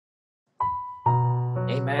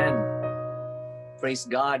Amen. Praise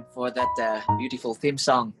God for that beautiful theme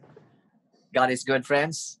song. God is good,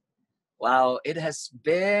 friends. Wow, it has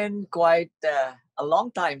been quite a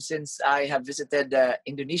long time since I have visited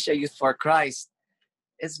Indonesia Youth for Christ.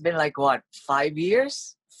 It's been like what, 5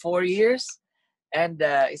 years, 4 years, and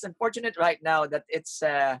it's unfortunate right now that it's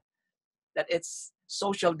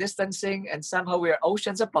social distancing and somehow we are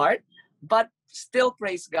oceans apart. But still,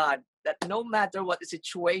 praise God that no matter what the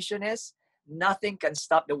situation is, nothing can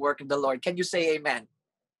stop the work of the Lord. Can you say Amen?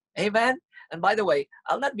 Amen. And by the way,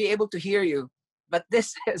 I'll not be able to hear you, but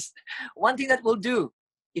this is one thing that we'll do.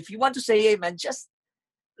 If you want to say amen, just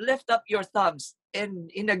lift up your thumbs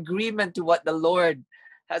in agreement to what the Lord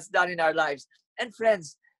has done in our lives. And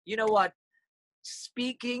friends, you know what?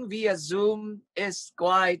 Speaking via Zoom is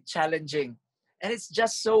quite challenging. And it's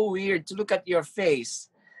just so weird to look at your face.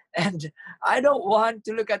 And I don't want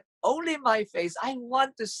to look at only my face. I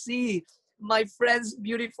want to see my friends'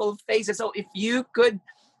 beautiful faces. So if you could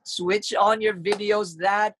switch on your videos,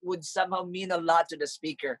 that would somehow mean a lot to the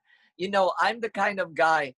speaker. You know, I'm the kind of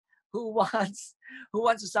guy who wants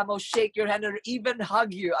to somehow shake your hand or even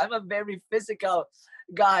hug you. I'm a very physical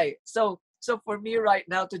guy. So for me right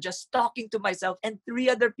now to just talking to myself and three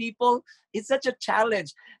other people, it's such a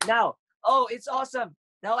challenge. Now, oh, it's awesome.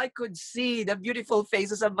 Now I could see the beautiful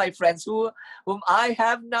faces of my friends whom I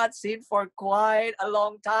have not seen for quite a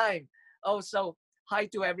long time. Oh, so hi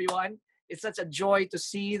to everyone. It's such a joy to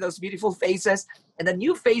see those beautiful faces and the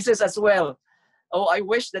new faces as well. Oh, I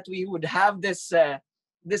wish that we would have this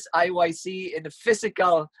IYC in a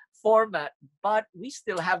physical format, but we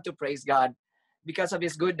still have to praise God because of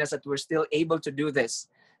His goodness that we're still able to do this.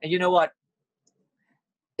 And you know what?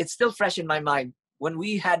 It's still fresh in my mind when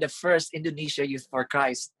we had the first Indonesia Youth for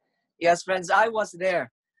Christ. Yes, friends, I was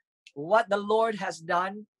there. What the Lord has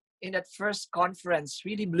done in that first conference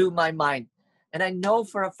really blew my mind. And I know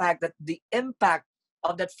for a fact that the impact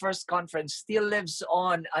of that first conference still lives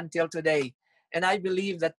on until today. And I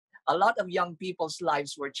believe that a lot of young people's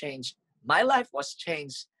lives were changed. My life was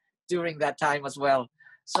changed during that time as well.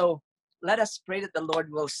 So let us pray that the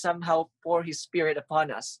Lord will somehow pour His Spirit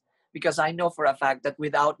upon us. Because I know for a fact that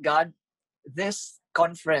without God, this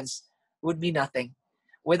conference would be nothing.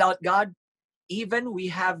 Without God, even we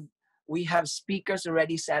have speakers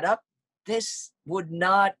already set up, this would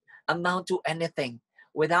not amount to anything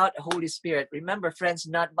without Holy Spirit. Remember, friends,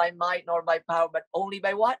 not by might nor by power, but only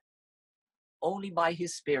by what? Only by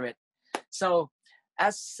His Spirit. So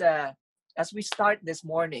as we start this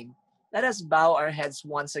morning, let us bow our heads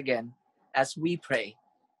once again as we pray.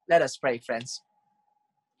 Let us pray, friends.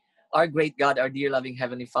 Our great God, our dear loving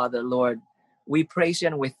Heavenly Father, Lord, we praise You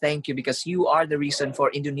and we thank You because You are the reason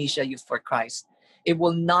for Indonesia Youth for Christ. It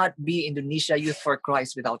will not be Indonesia Youth for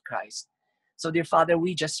Christ without Christ. So, dear Father,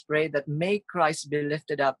 we just pray that may Christ be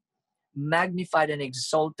lifted up, magnified and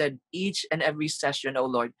exalted each and every session, O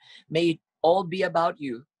Lord. May it all be about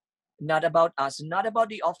You, not about us, not about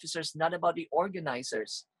the officers, not about the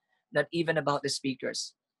organizers, not even about the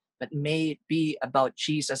speakers, but may it be about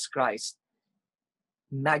Jesus Christ,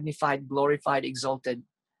 magnified, glorified, exalted.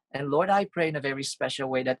 And Lord, I pray in a very special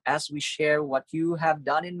way that as we share what You have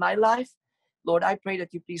done in my life, Lord, I pray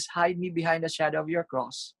that You please hide me behind the shadow of Your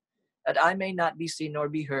cross, that I may not be seen nor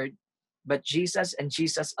be heard, but Jesus and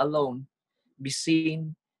Jesus alone be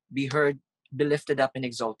seen, be heard, be lifted up and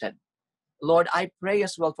exalted. Lord, I pray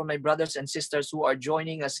as well for my brothers and sisters who are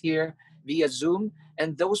joining us here via Zoom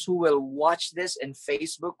and those who will watch this in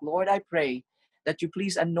Facebook. Lord, I pray that You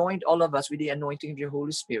please anoint all of us with the anointing of Your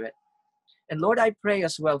Holy Spirit. And Lord, I pray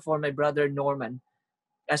as well for my brother Norman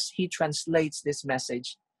as he translates this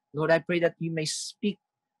message. Lord, I pray that You may speak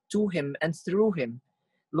to him and through him.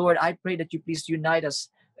 Lord, I pray that You please unite us,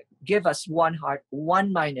 give us one heart,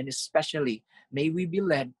 one mind, and especially may we be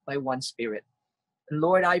led by one Spirit.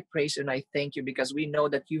 Lord, I praise You and I thank You because we know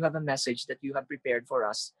that You have a message that You have prepared for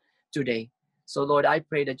us today. So Lord, I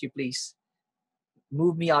pray that You please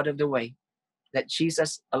move me out of the way, that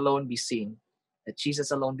Jesus alone be seen, that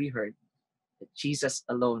Jesus alone be heard, that Jesus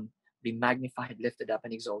alone be magnified, lifted up,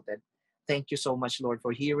 and exalted. Thank You so much, Lord,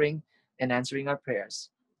 for hearing and answering our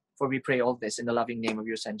prayers. For we pray all this in the loving name of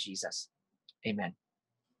Your Son, Jesus. Amen.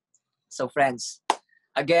 So friends,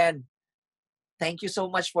 again, thank you so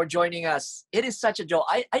much for joining us. It is such a joy.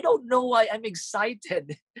 I don't know why I'm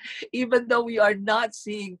excited, even though we are not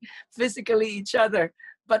seeing physically each other.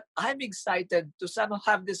 But I'm excited to somehow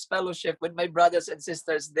have this fellowship with my brothers and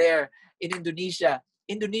sisters there in Indonesia.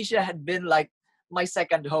 Indonesia had been like my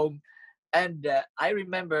second home. And I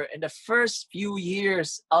remember in the first few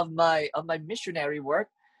years of my missionary work,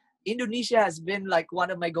 Indonesia has been like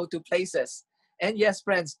one of my go-to places. And yes,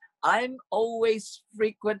 friends, I'm always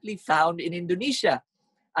frequently found in Indonesia.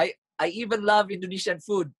 I even love Indonesian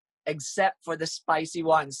food, except for the spicy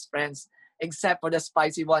ones, friends. Except for the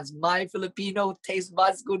spicy ones. My Filipino taste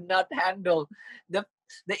buds could not handle the,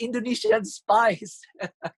 the Indonesian spice.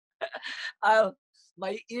 I'll,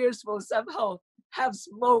 my ears will somehow have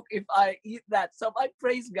smoke if I eat that. So I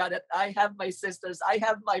praise God that I have my sisters, I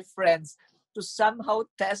have my friends to somehow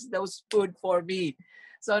test those food for me.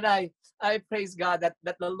 So I praise God that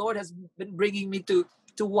the Lord has been bringing me to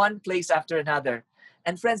one place after another.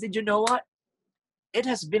 And friends, did you know what? It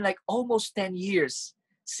has been like almost 10 years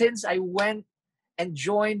since I went and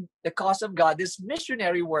joined the cause of God, this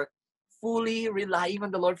missionary work, fully relying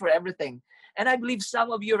on the Lord for everything. And I believe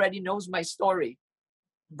some of you already knows my story.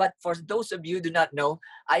 But for those of you who do not know,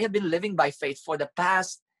 I have been living by faith for the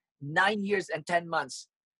past 9 years and 10 months.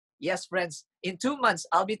 Yes, friends, in 2 months,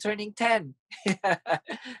 I'll be turning 10.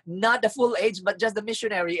 Not the full age, but just the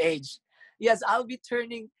missionary age. Yes, I'll be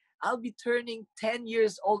turning 10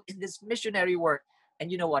 years old in this missionary work. And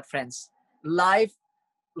you know what, friends? Life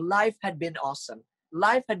life had been awesome.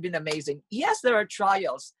 Life had been amazing. Yes, there are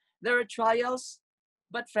trials. There are trials,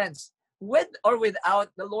 but friends, with or without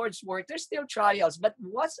the Lord's work, there's still trials. But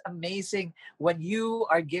what's amazing when you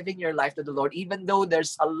are giving your life to the Lord, even though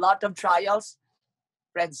there's a lot of trials,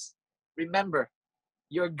 friends, remember,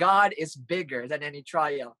 your God is bigger than any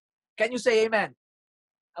trial. Can you say amen?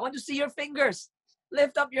 I want to see your fingers.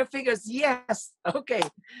 Lift up your fingers. Yes. Okay.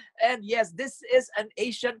 And yes, this is an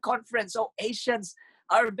Asian conference. So Asians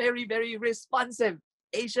are very, very responsive.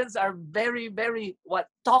 Asians are very, very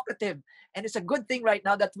talkative. And it's a good thing right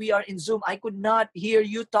now that we are in Zoom. I could not hear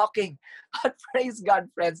you talking. But praise God,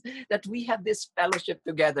 friends, that we have this fellowship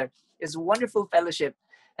together. It's wonderful fellowship.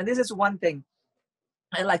 And this is one thing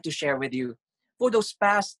I'd like to share with you. For those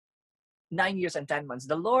past 9 years and 10 months,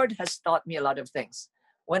 the Lord has taught me a lot of things.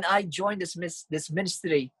 When I joined this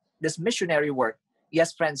ministry, this missionary work,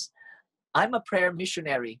 yes, friends, I'm a prayer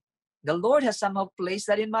missionary. The Lord has somehow placed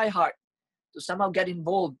that in my heart to somehow get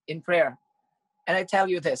involved in prayer. And I tell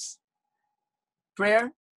you this,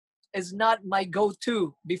 prayer is not my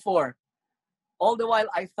go-to before. All the while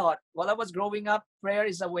I thought, while I was growing up, prayer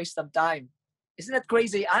is a waste of time. Isn't that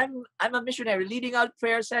crazy? I'm a missionary leading out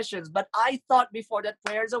prayer sessions, but I thought before that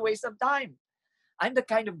prayer is a waste of time. I'm the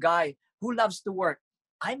kind of guy who loves to work.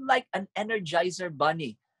 I'm like an energizer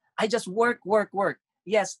bunny. I just work, work, work.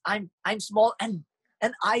 Yes, I'm small and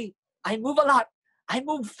I move a lot. I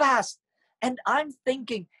move fast. And I'm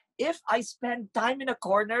thinking if I spend time in a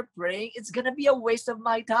corner praying, it's gonna be a waste of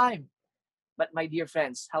my time. But my dear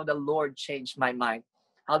friends, how the Lord changed my mind,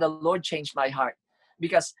 how the Lord changed my heart.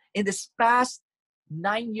 Because in this past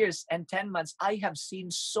 9 years and 10 months, I have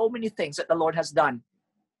seen so many things that the Lord has done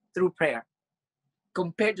through prayer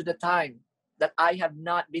compared to the time that I have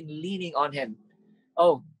not been leaning on Him.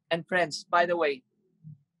 Oh, and friends, by the way,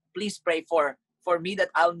 please pray for me that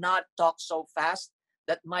I'll not talk so fast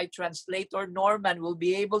that my translator Norman will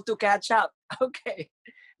be able to catch up. Okay.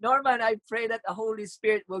 Norman, I pray that the Holy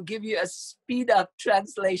Spirit will give you a speed up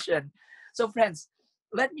translation. So friends,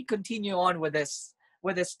 let me continue on with this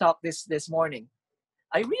talk this morning.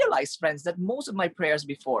 I realized, friends, that most of my prayers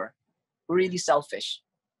before were really selfish.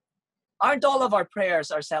 Aren't all of our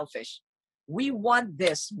prayers are selfish? We want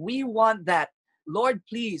this, we want that. Lord,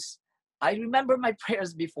 please. I remember my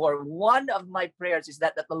prayers before. One of my prayers is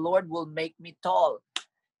that the Lord will make me tall.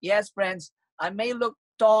 Yes, friends, I may look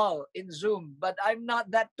tall in Zoom, but I'm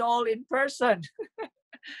not that tall in person.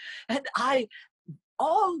 And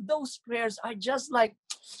all those prayers are just like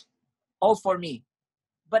all for me,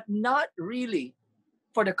 but not really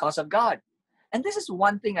for the cause of God. And this is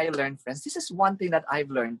one thing I learned, friends. This is one thing that I've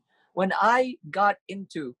learned when I got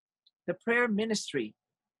into the prayer ministry,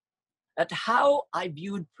 that how I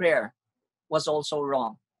viewed prayer was also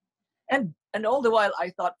wrong. And all the while I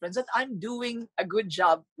thought, friends, that I'm doing a good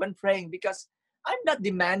job when praying because I'm not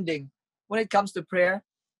demanding when it comes to prayer.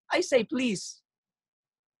 I say, please,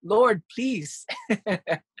 Lord, please.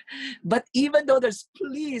 But even though there's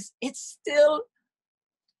please, it's still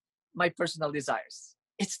my personal desires.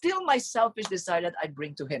 It's still my selfish desire that I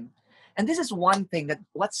bring to Him. And this is one thing that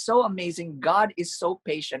what's so amazing, God is so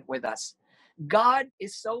patient with us. God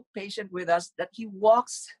is so patient with us that He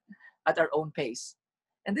walks at our own pace.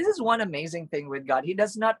 And this is one amazing thing with God. He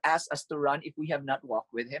does not ask us to run if we have not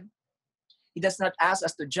walked with Him. He does not ask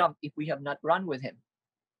us to jump if we have not run with Him.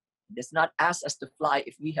 He does not ask us to fly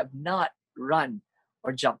if we have not run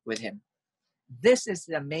or jumped with Him. This is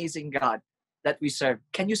the amazing God that we serve.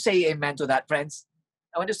 Can you say amen to that, friends?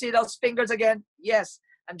 I want to see those fingers again. Yes,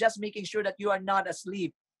 I'm just making sure that you are not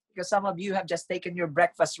asleep. because some of you have just taken your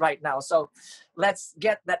breakfast right now. So let's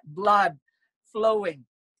get that blood flowing.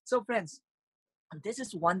 So friends, this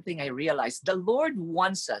is one thing I realized. The Lord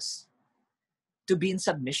wants us to be in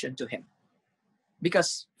submission to Him.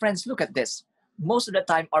 Because friends, look at this. Most of the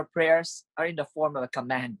time, our prayers are in the form of a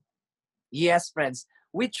command. Yes, friends,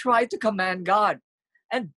 we try to command God.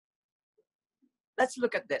 And let's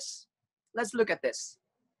look at this. Let's look at this.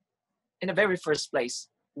 In the very first place,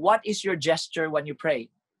 what is your gesture when you pray?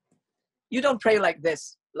 You don't pray like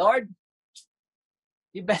this. Lord,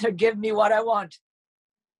 you better give me what I want.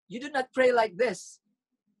 You do not pray like this.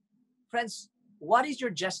 Friends, what is your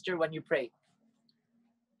gesture when you pray?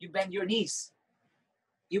 You bend your knees.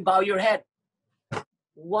 You bow your head.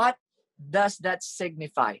 What does that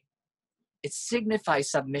signify? It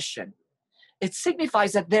signifies submission. It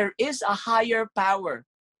signifies that there is a higher power.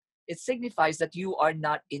 It signifies that you are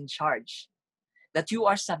not in charge, that you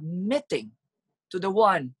are submitting to the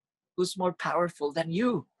one who's more powerful than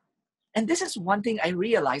you. And this is one thing I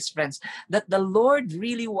realized, friends, that the Lord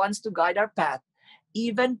really wants to guide our path,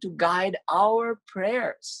 even to guide our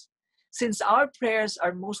prayers. Since our prayers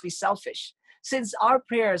are mostly selfish, since our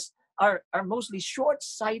prayers are mostly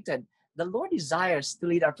short-sighted, the Lord desires to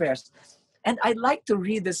lead our prayers. And I'd like to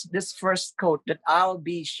read this first quote that I'll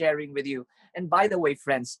be sharing with you. And by the way,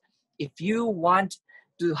 friends, if you want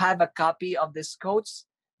to have a copy of these quotes,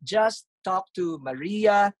 just talk to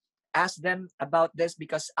Maria, ask them about this,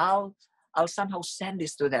 because I'll somehow send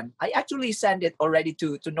this to them. I actually sent it already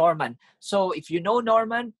to Norman. So if you know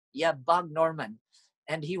Norman, yeah, bug Norman,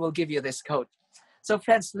 and he will give you this quote. So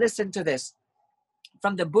friends, listen to this.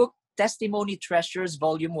 From the book Testimony Treasures,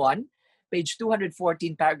 Volume 1, page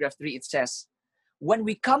 214, paragraph 3, it says, when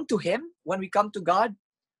we come to Him, when we come to God,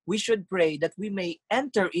 we should pray that we may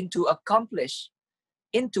enter into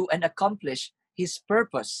and accomplish His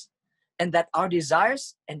purpose, and that our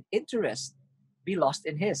desires and interests be lost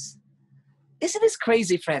in His. Isn't this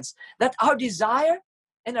crazy, friends? That our desire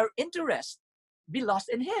and our interest be lost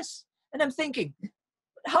in His. And I'm thinking,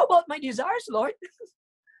 how about my desires, Lord?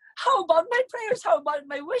 How about my prayers? How about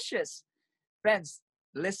my wishes? Friends,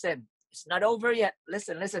 listen. It's not over yet.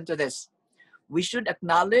 Listen to this. We should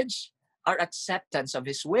acknowledge our acceptance of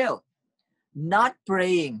His will, not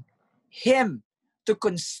praying Him to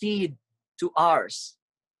concede to ours.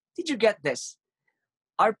 Did you get this?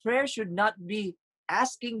 Our prayer should not be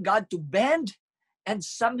asking God to bend and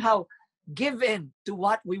somehow give in to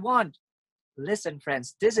what we want. Listen,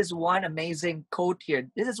 friends, this is one amazing quote here.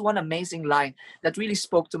 This is one amazing line that really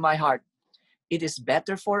spoke to my heart. It is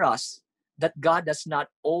better for us that God does not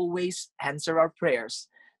always answer our prayers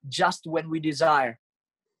just when we desire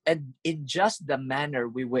and in just the manner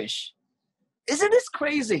we wish. Isn't this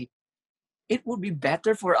crazy? It would be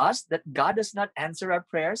better for us that God does not answer our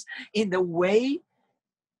prayers in the way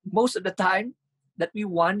most of the time that we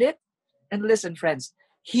want it. And listen, friends,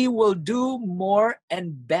 He will do more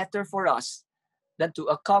and better for us than to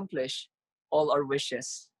accomplish all our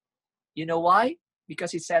wishes. You know why?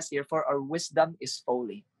 Because it says here, for our wisdom is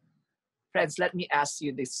folly. Friends, let me ask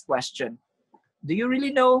you this question. Do you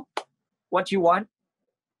really know what you want?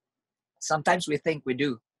 Sometimes we think we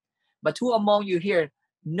do. But who among you here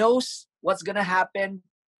knows what's going to happen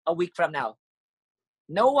a week from now?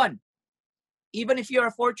 No one. Even if you're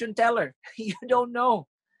a fortune teller, you don't know.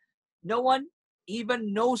 No one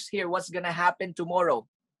even knows here what's going to happen tomorrow.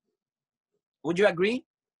 Would you agree?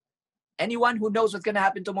 Anyone who knows what's going to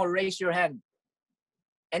happen tomorrow, raise your hand.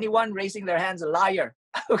 Anyone raising their hands, a liar.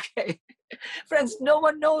 Okay. Friends, no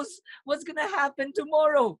one knows what's going to happen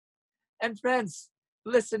tomorrow. And friends,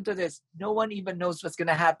 listen to this. No one even knows what's going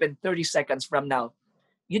to happen 30 seconds from now.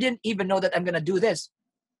 You didn't even know that I'm going to do this.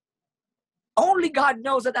 Only God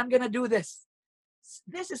knows that I'm going to do this.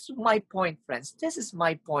 This is my point, friends. This is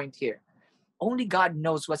my point here. Only God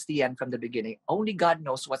knows what's the end from the beginning. Only God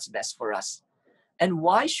knows what's best for us. And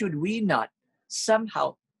why should we not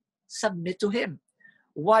somehow submit to Him?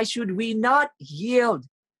 Why should we not yield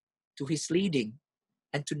to His leading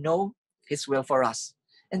and to know His will for us?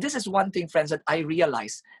 And this is one thing, friends, that I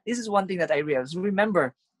realize. This is one thing that I realize.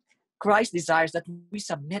 Remember, Christ desires that we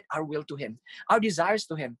submit our will to Him, our desires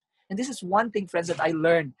to Him. And this is one thing, friends, that I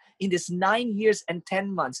learned in this 9 years and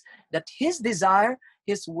 10 months, that His desire,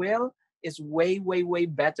 His will is way, way, way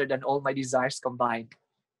better than all my desires combined.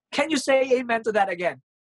 Can you say amen to that again?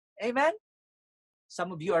 Amen?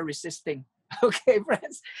 Some of you are resisting. Okay,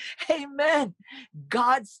 friends? Amen.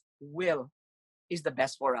 God's will is the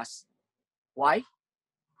best for us. Why?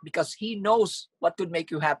 Because He knows what could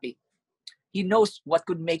make you happy. He knows what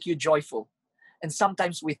could make you joyful. And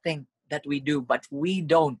sometimes we think that we do, but we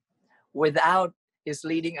don't. Without His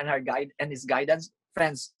leading and His guidance,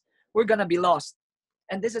 friends, we're going to be lost.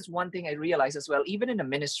 And this is one thing I realized as well, even in the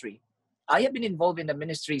ministry. I have been involved in the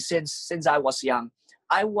ministry since I was young.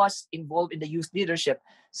 I was involved in the youth leadership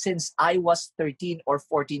since I was 13 or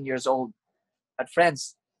 14 years old. But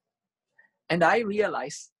friends, and I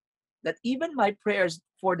realized that even my prayers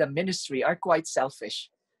for the ministry are quite selfish.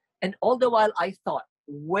 And all the while I thought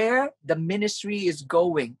where the ministry is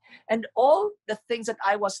going and all the things that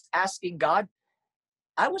I was asking God,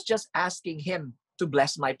 I was just asking Him to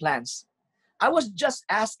bless my plans. I was just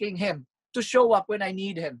asking Him to show up when I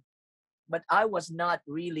need Him. But I was not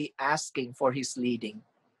really asking for His leading.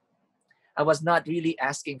 I was not really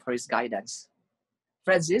asking for His guidance.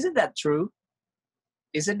 Friends, isn't that true?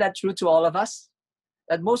 Isn't that true to all of us?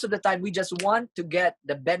 That most of the time we just want to get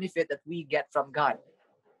the benefit that we get from God,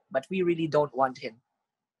 but we really don't want Him.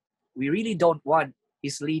 We really don't want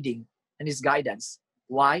His leading and His guidance.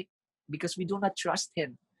 Why? Because we do not trust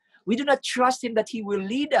Him. We do not trust Him that He will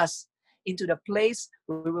lead us into the place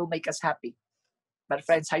where He will make us happy. But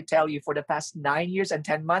friends, I tell you, for the past 9 years and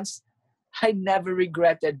 10 months, I never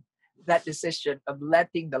regretted that decision of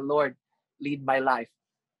letting the Lord lead my life.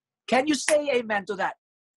 Can you say amen to that?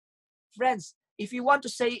 Friends, if you want to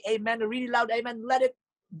say amen, a really loud amen, let it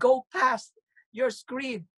go past your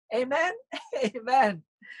screen. Amen? Amen.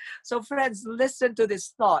 So friends, listen to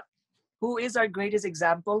this thought. Who is our greatest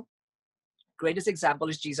example? Greatest example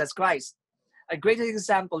is Jesus Christ. A greatest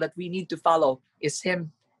example that we need to follow is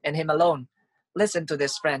Him and Him alone. Listen to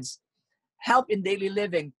this, friends. Help in Daily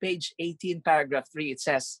Living, page 18, paragraph 3, it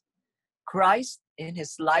says, Christ in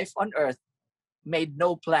His life on earth made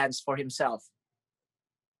no plans for Himself.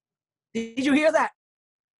 Did you hear that?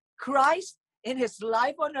 Christ in His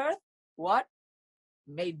life on earth, what?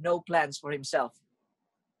 Made no plans for Himself.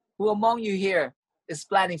 Who among you here is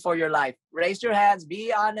planning for your life? Raise your hands,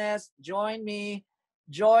 be honest, join me.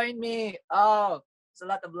 Join me. Oh, it's a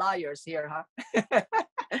lot of liars here, huh?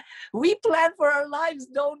 We plan for our lives,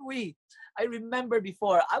 don't we? I remember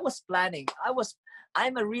before, I was planning.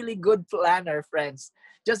 I'm a really good planner, friends.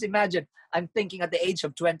 Just imagine, I'm thinking at the age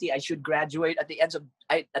of 20, I should graduate. At the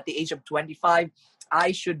age of 25,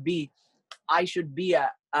 I should be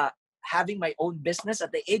having my own business.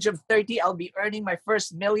 At the age of 30, I'll be earning my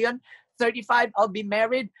first million. 35, I'll be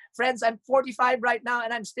married. Friends, I'm 45 right now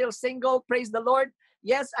and I'm still single. Praise the Lord.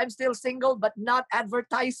 Yes, I'm still single, but not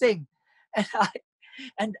advertising.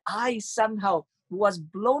 And I somehow was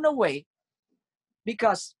blown away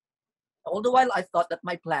because all the while I thought that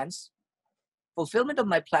my plans, fulfillment of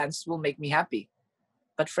my plans will make me happy.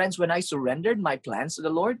 But friends, when I surrendered my plans to the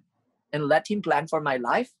Lord and let Him plan for my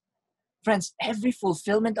life, friends, every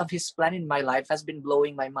fulfillment of His plan in my life has been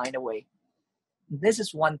blowing my mind away. This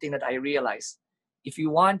is one thing that I realized. If you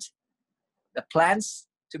want the plans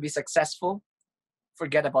to be successful,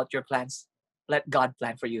 forget about your plans. Let God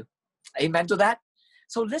plan for you. Amen to that?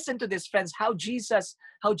 So listen to this, friends, how Jesus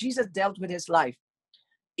dealt with His life.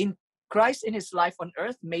 In Christ in His life on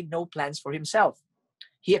earth made no plans for Himself.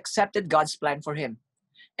 He accepted God's plan for Him.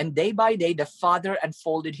 And day by day, the Father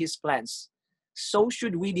unfolded His plans. So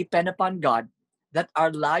should we depend upon God that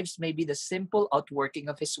our lives may be the simple outworking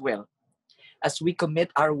of His will. As we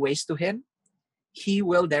commit our ways to Him, He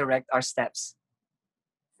will direct our steps.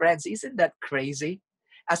 Friends, isn't that crazy?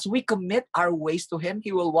 As we commit our ways to Him,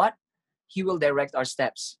 He will what? He will direct our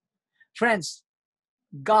steps. Friends,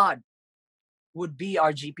 God would be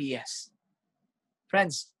our GPS.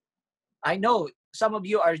 Friends, I know some of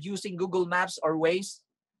you are using Google Maps or Waze,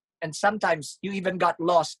 and sometimes you even got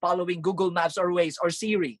lost following Google Maps or Waze or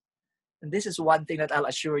Siri. And this is one thing that I'll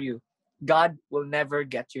assure you. God will never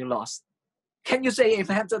get you lost. Can you say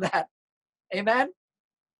amen to that? Amen?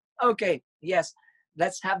 Okay, yes.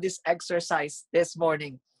 Let's have this exercise this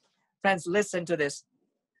morning. Friends, listen to this.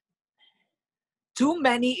 Too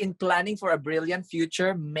many in planning for a brilliant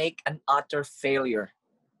future make an utter failure.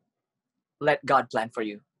 Let God plan for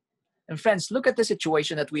you. And friends, look at the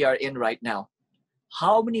situation that we are in right now.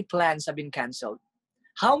 How many plans have been canceled?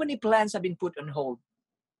 How many plans have been put on hold?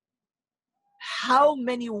 How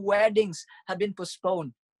many weddings have been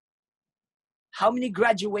postponed? How many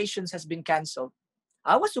graduations has been canceled?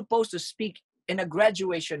 I was supposed to speak in a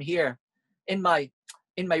graduation here in my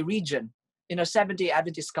region, in a Seventh-day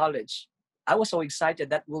Adventist college. I was so excited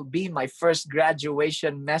that will be my first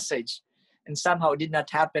graduation message. And somehow it did not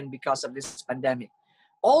happen because of this pandemic.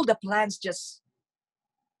 All the plans just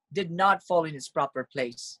did not fall in its proper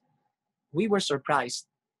place. We were surprised.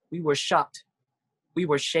 We were shocked. We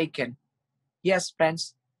were shaken. Yes,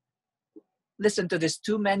 friends, listen to this.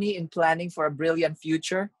 Too many in planning for a brilliant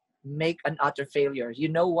future make an utter failure. You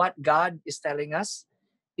know what God is telling us?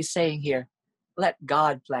 He's saying here, let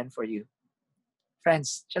God plan for you.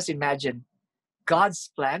 Friends, just imagine,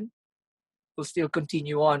 God's plan will still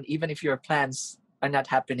continue on even if your plans are not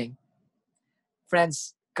happening.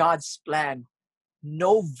 Friends, God's plan,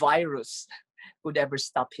 no virus would ever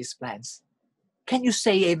stop his plans. Can you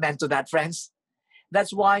say amen to that, friends?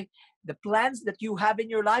 That's why the plans that you have in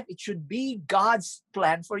your life, it should be God's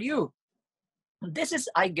plan for you. This is,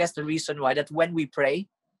 I guess, the reason why that when we pray,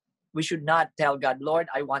 we should not tell God, Lord,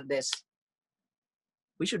 I want this.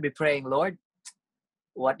 We should be praying, Lord,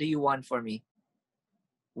 what do you want for me?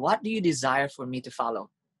 What do you desire for me to follow?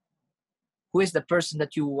 Who is the person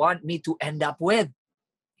that you want me to end up with?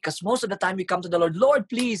 Because most of the time we come to the Lord, Lord,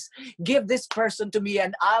 please give this person to me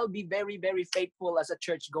and I'll be very, very faithful as a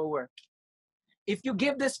churchgoer. If you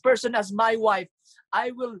give this person as my wife,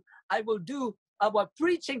 I will do about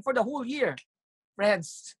preaching for the whole year.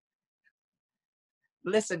 Friends,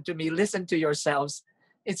 listen to me, listen to yourselves.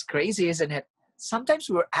 It's crazy, isn't it? Sometimes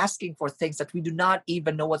we're asking for things that we do not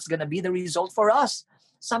even know what's going to be the result for us.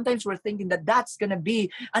 Sometimes we're thinking that that's going to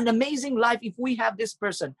be an amazing life if we have this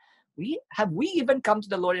person. We even come to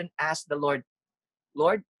the Lord and asked the Lord,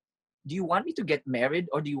 Lord, do you want me to get married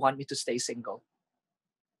or do you want me to stay single?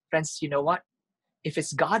 Friends, you know what? If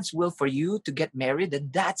it's God's will for you to get married, then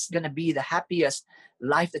that's going to be the happiest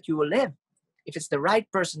life that you will live. If it's the right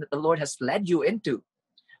person that the Lord has led you into.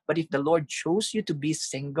 But if the Lord chose you to be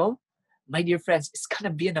single, my dear friends, it's going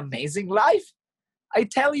to be an amazing life. I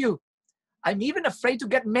tell you, I'm even afraid to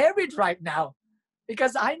get married right now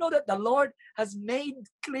because I know that the Lord has made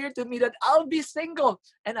clear to me that I'll be single.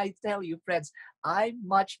 And I tell you, friends, I'm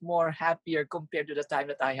much more happier compared to the time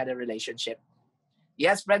that I had a relationship.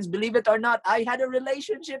 Yes, friends, believe it or not, I had a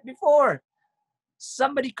relationship before.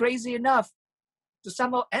 Somebody crazy enough to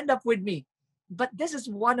somehow end up with me. But this is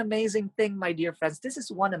one amazing thing, my dear friends. This is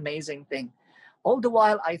one amazing thing. All the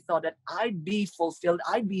while, I thought that I'd be fulfilled,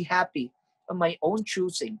 I'd be happy of my own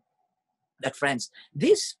choosing. That, friends,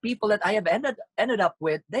 these people that I have ended up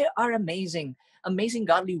with, they are amazing, amazing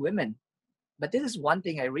godly women. But this is one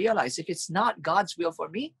thing I realized. If it's not God's will for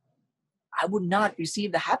me, I would not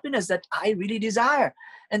receive the happiness that I really desire.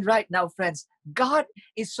 And right now, friends, God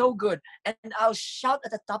is so good. And I'll shout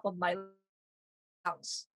at the top of my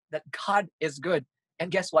lungs that God is good. And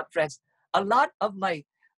guess what, friends? A lot of my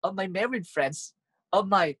married friends, of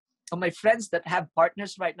my friends that have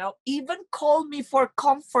partners right now, even call me for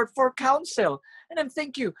comfort, for counsel. And I'm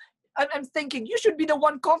thinking, you should be the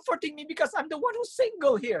one comforting me because I'm the one who's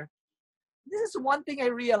single here. This is one thing I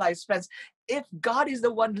realized, friends. If God is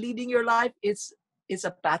the one leading your life, it's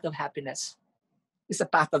a path of happiness. It's a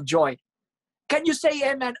path of joy. Can you say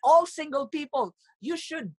amen? All single people, you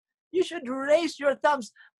should raise your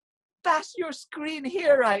thumbs past your screen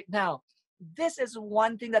here right now. This is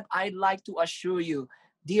one thing that I'd like to assure you,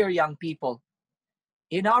 dear young people.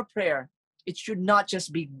 In our prayer, it should not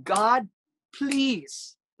just be, God,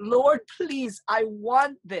 please, Lord, please, I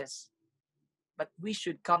want this. But we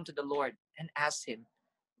should come to the Lord and ask him,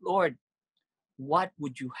 Lord, what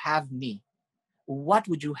would you have me? What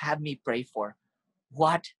would you have me pray for?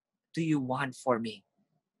 What do you want for me?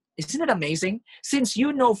 Isn't it amazing? Since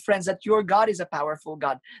you know, friends, that your God is a powerful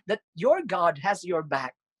God, that your God has your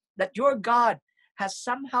back, that your God has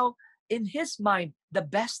somehow in his mind the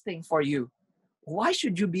best thing for you, why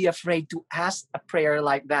should you be afraid to ask a prayer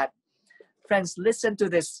like that? Friends, listen to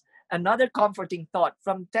this. Another comforting thought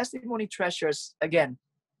from Testimony Treasures again.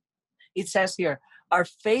 It says here, our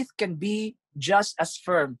faith can be just as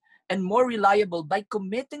firm and more reliable by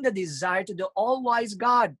committing the desire to the all-wise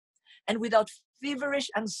God and without feverish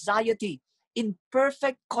anxiety, in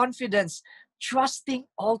perfect confidence, trusting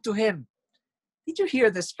all to him. Did you hear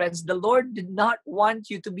this, friends? The Lord did not want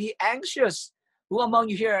you to be anxious. Who among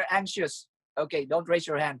you here are anxious? Okay, don't raise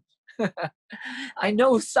your hand. I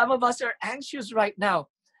know some of us are anxious right now.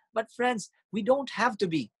 But friends, we don't have to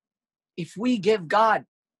be. If we give God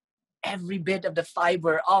every bit of the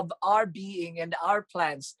fiber of our being and our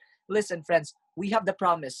plans, listen, friends, we have the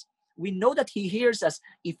promise. We know that he hears us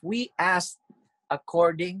if we ask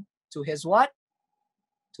according to his what?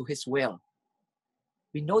 To his will.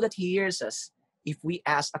 We know that he hears us if we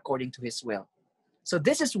ask according to his will. So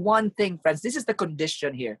this is one thing, friends. This is the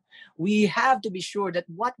condition here. We have to be sure that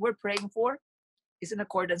what we're praying for is in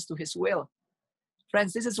accordance to his will.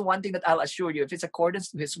 Friends, this is one thing that I'll assure you. If it's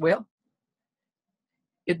accordance to his will,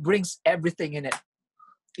 it brings everything in it.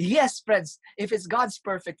 Yes, friends, if it's God's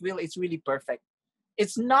perfect will, it's really perfect.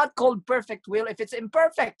 It's not called perfect will if it's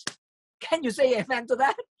imperfect. Can you say amen to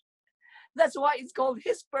that? That's why it's called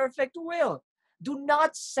his perfect will. Do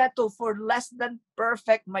not settle for less than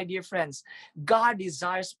perfect, my dear friends. God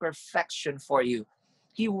desires perfection for you.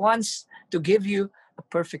 He wants to give you a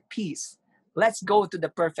perfect peace, Let's go to the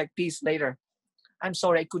perfect peace later. I'm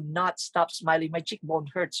sorry, I could not stop smiling. My cheekbone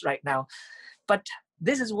hurts right now. But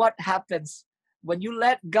this is what happens when you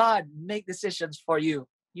let God make decisions for you.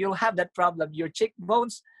 You'll have that problem. Your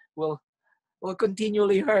cheekbones will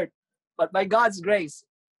continually hurt. But by God's grace,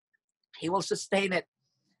 He will sustain it.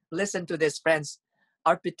 Listen to this, friends.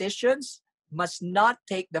 Our petitions must not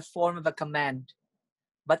take the form of a command,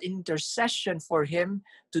 but intercession for Him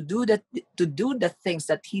to do the things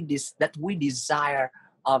that that we desire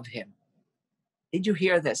of Him. Did you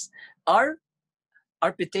hear this? Our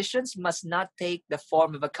petitions must not take the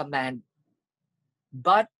form of a command,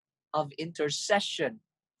 but of intercession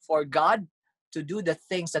for God to do the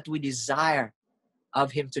things that we desire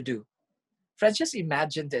of Him to do. Friends, just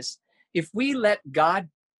imagine this. If we let God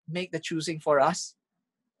make the choosing for us,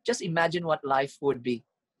 just imagine what life would be.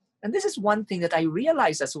 And this is one thing that I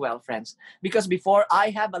realize as well, friends, because before I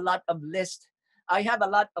have a lot of lists. I have a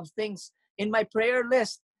lot of things in my prayer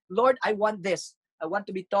list. Lord, I want this. I want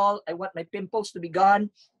to be tall. I want my pimples to be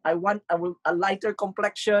gone. I want a lighter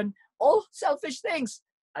complexion. All selfish things.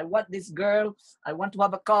 I want this girl. I want to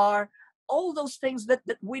have a car. All those things that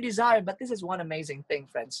we desire. But this is one amazing thing,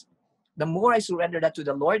 friends. The more I surrender that to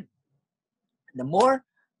the Lord, the more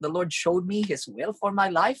the Lord showed me His will for my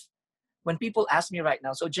life. When people ask me right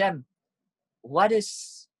now, so Jem, what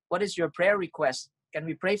is your prayer request? Can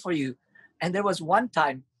we pray for you? And there was one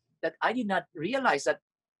time that I did not realize that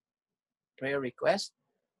prayer request.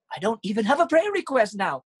 I don't even have a prayer request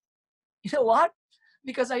now. You know what?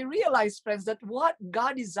 Because I realized, friends, that what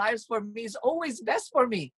God desires for me is always best for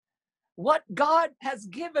me. What God has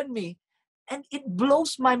given me. And it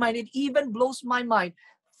blows my mind. It even blows my mind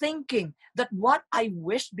thinking that what I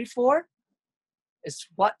wished before is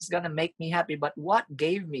what's going to make me happy. But what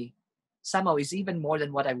gave me somehow is even more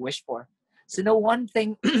than what I wished for. So, one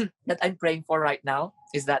thing that I'm praying for right now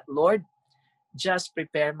is that, Lord, just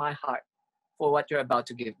prepare my heart for what you're about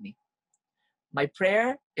to give me. My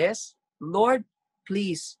prayer is, Lord,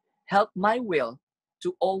 please help my will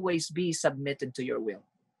to always be submitted to your will.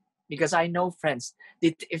 Because I know, friends,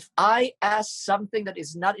 that if I ask something that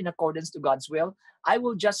is not in accordance to God's will, I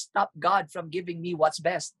will just stop God from giving me what's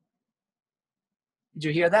best. Did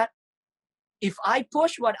you hear that? If I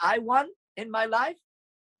push what I want in my life,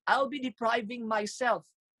 I'll be depriving myself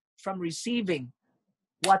from receiving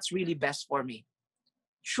what's really best for me.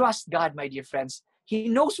 Trust God, my dear friends. He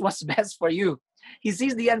knows what's best for you. He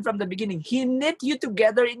sees the end from the beginning. He knit you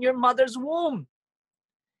together in your mother's womb.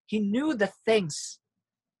 He knew the things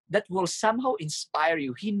that will somehow inspire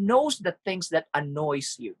you. He knows the things that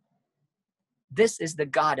annoys you. This is the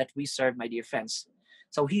God that we serve, my dear friends.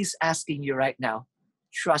 So He's asking you right now,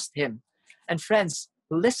 trust Him. And friends,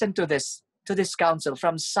 listen to this counsel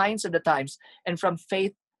from Signs of the Times and from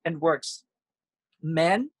Faith and Works.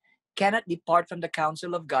 Men cannot depart from the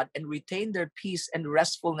counsel of God and retain their peace and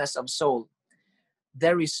restfulness of soul.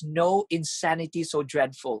 There is no insanity so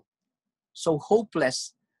dreadful, so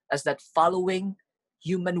hopeless as that following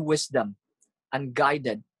human wisdom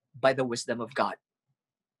unguided by the wisdom of God.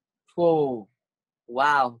 Whoa,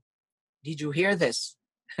 wow. Did you hear this?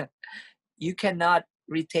 You cannot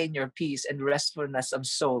retain your peace and restfulness of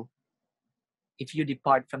soul if you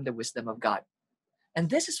depart from the wisdom of God. And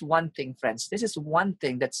this is one thing, friends. This is one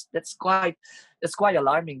thing that's quite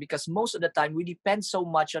alarming, because most of the time we depend so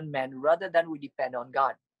much on men rather than we depend on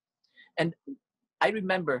God. And I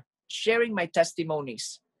remember sharing my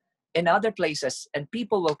testimonies in other places, and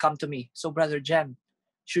people will come to me. So, Brother Jem,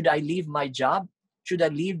 should I leave my job? Should I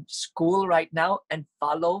leave school right now and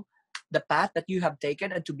follow the path that you have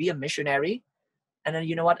taken and to be a missionary? And then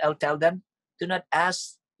you know what I'll tell them? Do not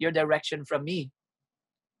ask your direction from me.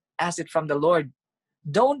 Ask it from the Lord.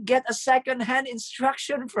 Don't get a second-hand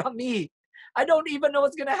instruction from me. I don't even know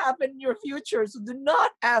what's going to happen in your future. So do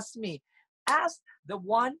not ask me. Ask the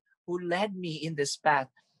one who led me in this path.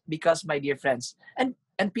 Because, my dear friends,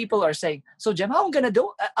 and people are saying, so Jem, how am I going to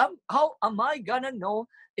do? How am I going to know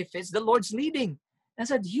if it's the Lord's leading? I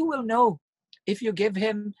said, you will know if you give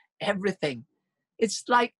Him everything. It's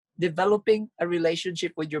like developing a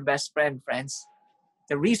relationship with your best friend, friends.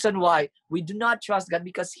 The reason why we do not trust God,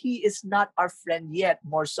 because He is not our friend yet,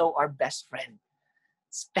 more so our best friend.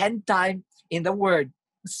 Spend time in the Word.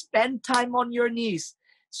 Spend time on your knees.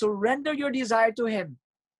 Surrender your desire to Him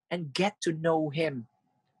and get to know Him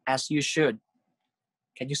as you should.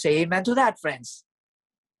 Can you say amen to that, friends?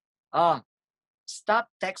 Stop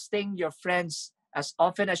texting your friends as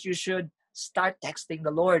often as you should. Start texting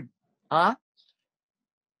the Lord.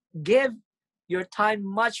 Give your time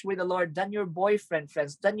much with the Lord than your boyfriend,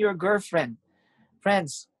 friends, than your girlfriend.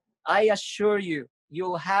 Friends, I assure you,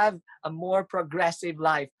 you'll have a more progressive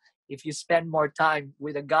life if you spend more time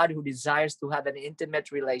with a God who desires to have an intimate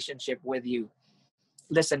relationship with you.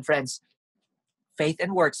 Listen, friends, Faith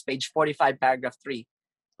and Works, page 45, paragraph 3.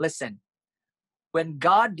 Listen, when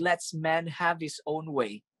God lets man have his own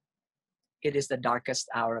way, it is the darkest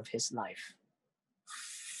hour of his life.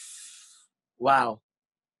 Wow.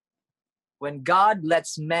 When God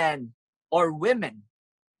lets men or women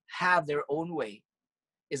have their own way,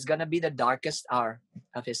 it's going to be the darkest hour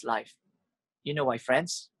of his life. You know why,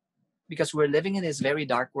 friends? Because we're living in this very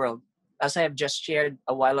dark world. As I have just shared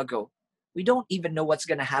a while ago, we don't even know what's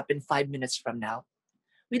going to happen 5 minutes from now.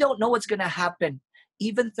 We don't know what's going to happen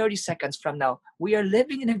even 30 seconds from now. We are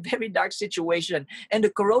living in a very dark situation. And the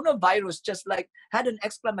coronavirus just like had an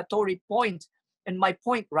exclamatory point. And my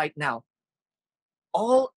point right now,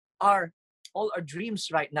 all our dreams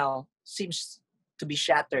right now seems to be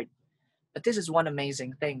shattered. But this is one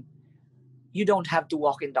amazing thing. You don't have to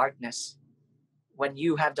walk in darkness when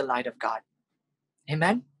you have the light of God.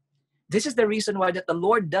 Amen? This is the reason why that the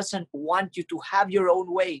Lord doesn't want you to have your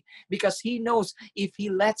own way, because He knows if He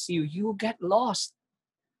lets you, you get lost.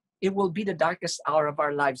 It will be the darkest hour of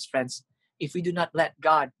our lives, friends, if we do not let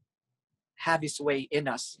God have His way in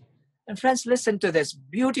us. And friends, listen to this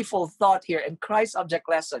beautiful thought here in Christ's object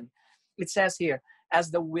lesson. It says here,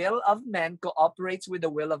 as the will of man cooperates with the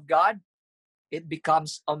will of God, it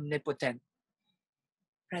becomes omnipotent.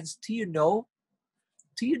 Friends, do you know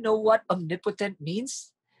what omnipotent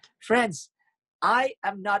means? Friends, I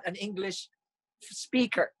am not an English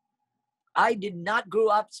speaker. I did not grow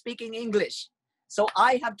up speaking English. So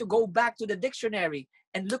I have to go back to the dictionary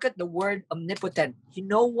and look at the word omnipotent. You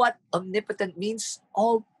know what omnipotent means?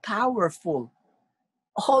 All powerful,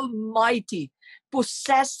 almighty,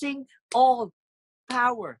 possessing all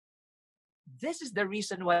power. This is the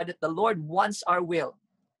reason why that the Lord wants our will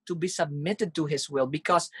to be submitted to His will,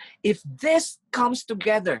 because if this comes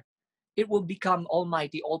together, it will become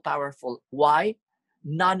almighty, all-powerful. Why?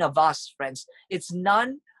 None of us, friends. It's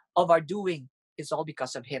none of our doing. It's all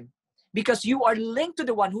because of Him. Because you are linked to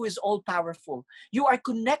the one who is all-powerful. You are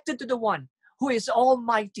connected to the one who is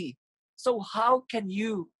almighty. So how can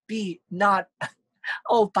you be not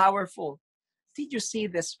all-powerful? Did you see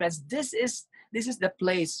this, friends? This is the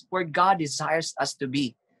place where God desires us to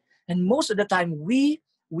be. And most of the time, we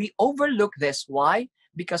overlook this. Why?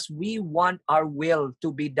 Because we want our will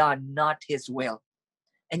to be done, not His will.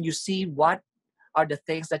 And you see what are the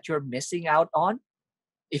things that you're missing out on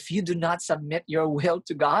if you do not submit your will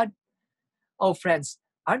to God? Oh, friends,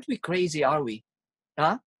 aren't we crazy, are we?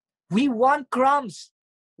 Huh? We want crumbs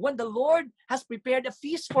when the Lord has prepared a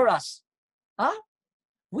feast for us. Huh?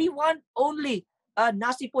 We want only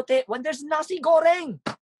nasi puti when there's nasi goreng.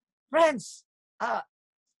 Friends,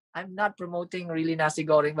 I'm not promoting really nasi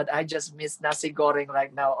goreng, but I just miss nasi goreng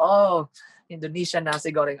right now. Oh, Indonesian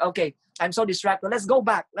nasi goreng. Okay, I'm so distracted. Let's go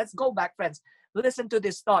back, friends. Listen to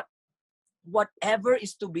this thought. Whatever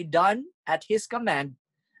is to be done at His command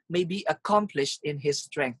may be accomplished in His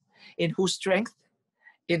strength. In whose strength?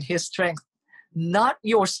 In His strength. Not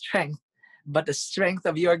your strength, but the strength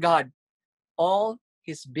of your God. All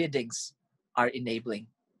His biddings are enabling.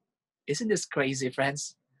 Isn't this crazy,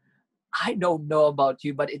 friends? I don't know about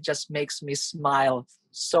you, but it just makes me smile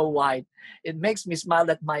so wide. It makes me smile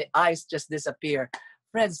that my eyes just disappear.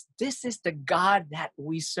 Friends, this is the God that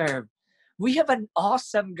we serve. We have an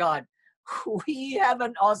awesome God. We have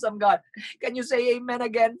an awesome God. Can you say amen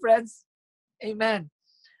again, friends? Amen.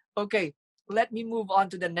 Okay, let me move on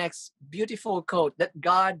to the next beautiful quote that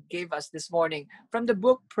God gave us this morning from the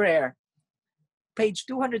book Prayer. Page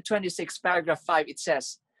 226, paragraph 5, it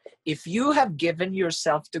says, if you have given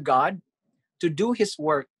yourself to God to do His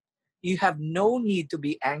work, you have no need to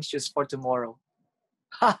be anxious for tomorrow.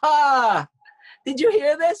 Ha ha! Did you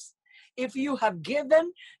hear this? If you have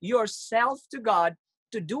given yourself to God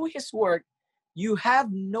to do His work, you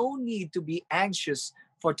have no need to be anxious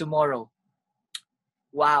for tomorrow.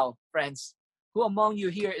 Wow, friends. Who among you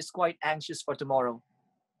here is quite anxious for tomorrow?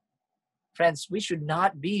 Friends, we should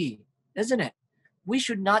not be, isn't it? We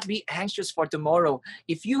should not be anxious for tomorrow.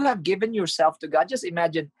 If you have given yourself to God, just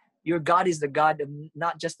imagine your God is the God of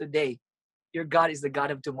not just today. Your God is the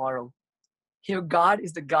God of tomorrow. Your God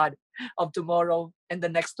is the God of tomorrow and the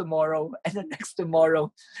next tomorrow and the next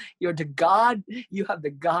tomorrow. You're the God. You have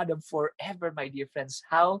the God of forever, my dear friends.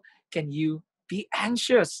 How can you be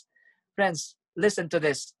anxious? Friends, listen to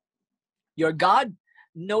this. Your God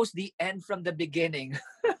knows the end from the beginning.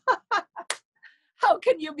 How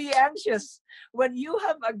can you be anxious when you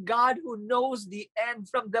have a God who knows the end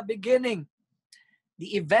from the beginning?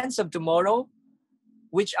 The events of tomorrow,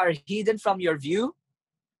 which are hidden from your view,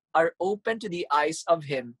 are open to the eyes of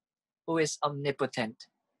Him who is omnipotent.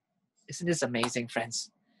 Isn't this amazing,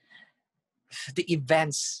 friends? The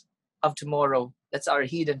events of tomorrow that are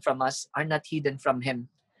hidden from us are not hidden from Him.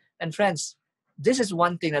 And friends, this is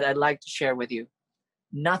one thing that I'd like to share with you.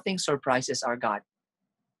 Nothing surprises our God.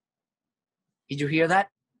 Did you hear that?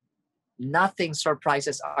 Nothing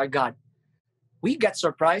surprises our God. We get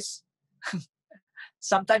surprised.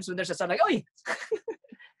 Sometimes when there's a sound like, "Oi!"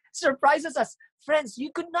 surprises us. Friends,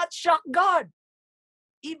 you could not shock God.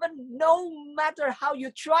 Even no matter how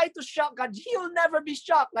you try to shock God, He'll never be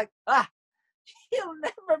shocked. He'll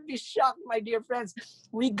never be shocked, my dear friends.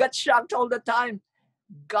 We got shocked all the time.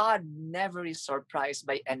 God never is surprised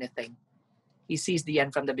by anything. He sees the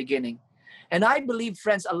end from the beginning. And I believe,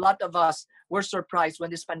 friends, a lot of us were surprised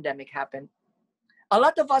when this pandemic happened. A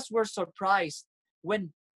lot of us were surprised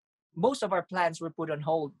when most of our plans were put on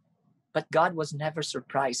hold. But God was never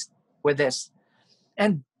surprised with this.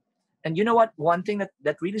 And you know what? One thing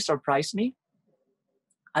that really surprised me?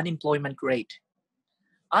 Unemployment rate.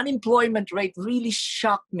 Unemployment rate really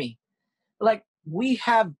shocked me. Like we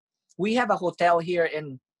have a hotel here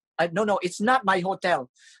in no, it's not my hotel.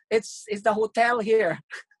 It's the hotel here.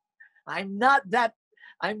 I'm not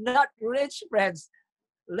rich, friends.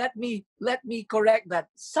 Let me correct that.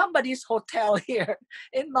 Somebody's hotel here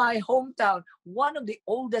in my hometown, one of the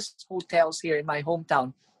oldest hotels here in my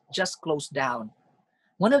hometown, just closed down.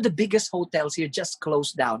 One of the biggest hotels here just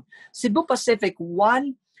closed down. Cebu Pacific,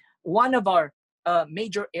 one of our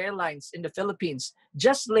major airlines in the Philippines,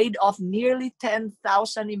 just laid off nearly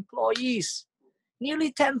 10,000 employees.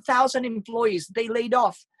 Nearly 10,000 employees they laid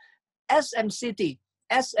off. SM City,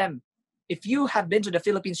 SM. If you have been to the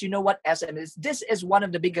Philippines, you know what SM is. This is one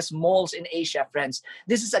of the biggest malls in Asia, friends.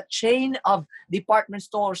 This is a chain of department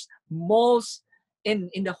stores, malls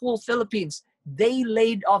in the whole Philippines. They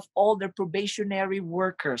laid off all their probationary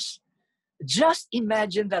workers. Just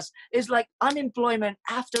imagine this. It's like unemployment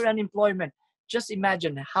after unemployment. Just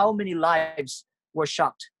imagine how many lives were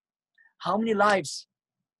shocked. How many lives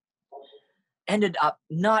ended up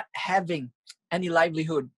not having any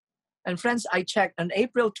livelihood. And friends, I checked on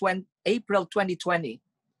April 2020,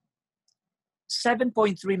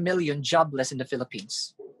 7.3 million jobless in the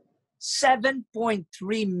Philippines.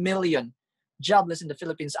 7.3 million jobless in the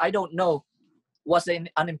Philippines. I don't know what's the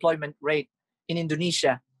unemployment rate in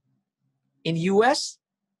Indonesia. In US,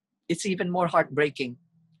 it's even more heartbreaking.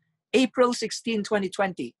 April 16,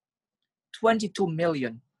 2020, 22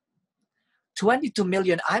 million. 22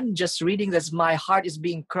 million. I'm just reading this. My heart is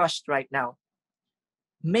being crushed right now.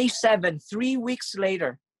 May 7, 3 weeks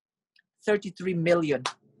later, 33 million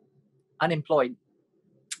unemployed.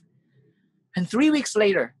 And 3 weeks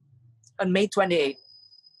later, on May 28,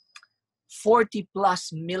 40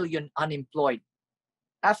 plus million unemployed.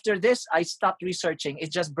 After this, I stopped researching.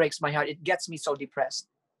 It just breaks my heart. It gets me so depressed.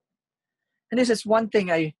 And this is one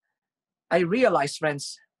thing I realized,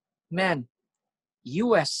 friends. Man,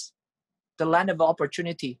 US, the land of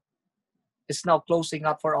opportunity, is now closing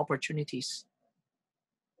up for opportunities.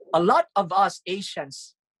 A lot of us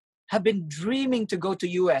Asians have been dreaming to go to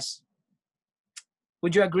US.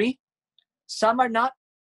 Would you agree? Some are not,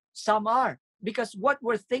 some are. Because what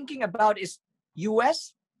we're thinking about is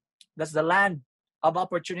US, that's the land of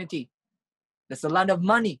opportunity. That's the land of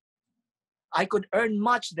money. I could earn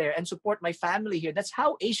much there and support my family here. That's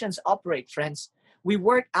how Asians operate, friends. We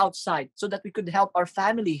work outside so that we could help our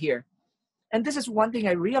family here. And this is one thing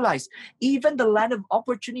I realized. Even the land of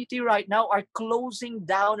opportunity right now are closing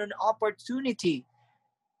down on opportunity.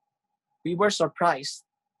 We were surprised,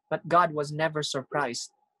 but God was never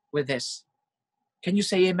surprised with this. Can you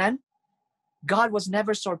say amen? God was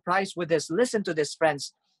never surprised with this. Listen to this,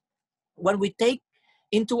 friends. When we take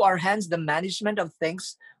into our hands the management of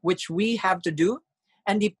things which we have to do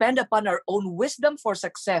and depend upon our own wisdom for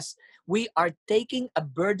success, we are taking a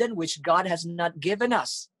burden which God has not given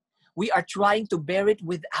us. We are trying to bear it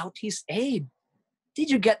without His aid. Did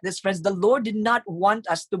you get this, friends? The Lord did not want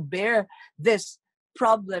us to bear this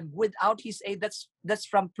problem without His aid. That's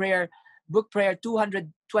from book prayer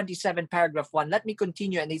 227, paragraph 1. Let me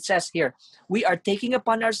continue. And it says here, we are taking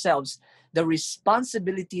upon ourselves the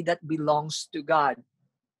responsibility that belongs to God.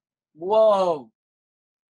 Whoa.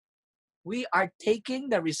 We are taking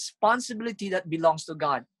the responsibility that belongs to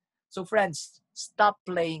God. So friends, stop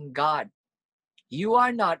playing God. You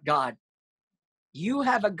are not God. You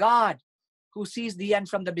have a God who sees the end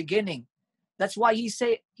from the beginning. That's why he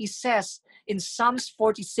says in Psalms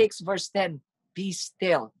 46 verse 10, be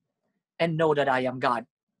still and know that I am God.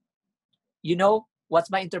 You know,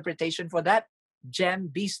 what's my interpretation for that? Jem,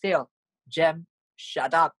 be still. Jem,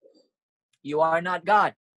 shut up. You are not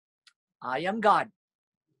God. I am God.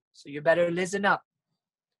 So you better listen up.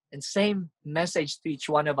 And same message to each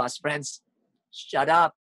one of us, friends. Shut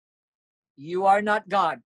up. You are not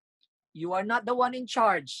God. You are not the one in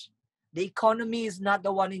charge. The economy is not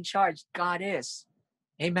the one in charge. God is.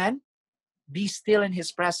 Amen? Be still in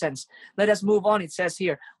His presence. Let us move on. It says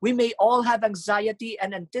here, we may all have anxiety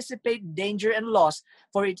and anticipate danger and loss,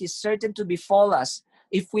 for it is certain to befall us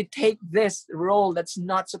if we take this role that's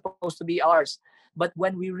not supposed to be ours. But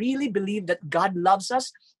when we really believe that God loves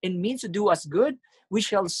us and means to do us good, we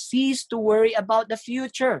shall cease to worry about the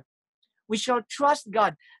future. We shall trust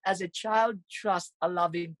God as a child trusts a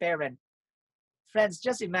loving parent. Friends,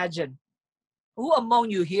 just imagine, who among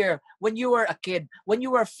you here, when you were a kid, when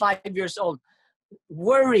you were 5 years old,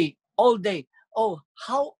 worry all day? Oh,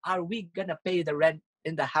 how are we gonna pay the rent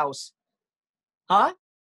in the house? Huh?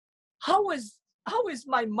 How is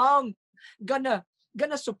my mom gonna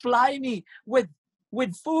supply me with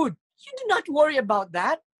food? You do not worry about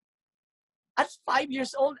that. At 5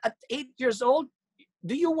 years old, at 8 years old,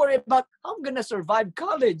 do you worry about how I'm gonna survive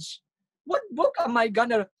college? What book am I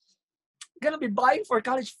gonna be buying for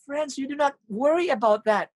college? Friends, you do not worry about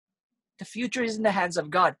that. The future is in the hands of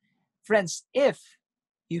God. Friends, if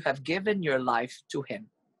you have given your life to Him,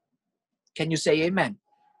 can you say amen?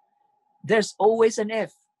 There's always an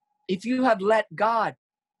if. If you have let God,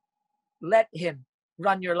 let Him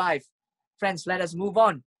run your life. Friends, let us move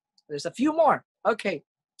on. There's a few more. Okay.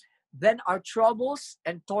 Then our troubles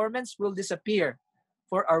and torments will disappear,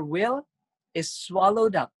 for our will is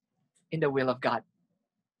swallowed up in the will of God.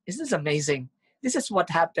 Isn't this amazing? This is what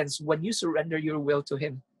happens when you surrender your will to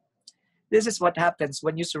Him. This is what happens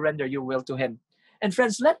when you surrender your will to Him. And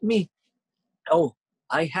friends, I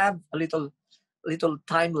have a little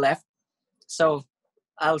time left. So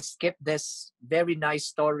I'll skip this very nice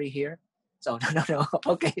story here. So no.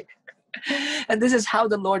 Okay. And this is how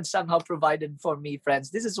the Lord somehow provided for me,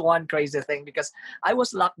 friends. This is one crazy thing, because I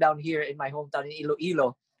was locked down here in my hometown in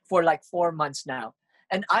Iloilo for like 4 months now.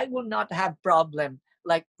 And I will not have problem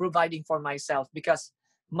like providing for myself, because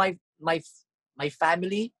my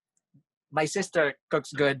family, my sister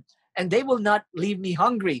cooks good, and they will not leave me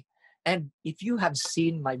hungry. And if you have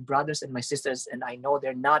seen my brothers and my sisters, and I know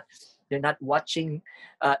they're not watching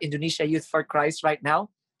Indonesia Youth for Christ right now,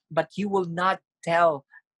 but you could not tell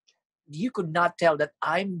that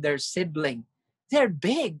I'm their sibling. They're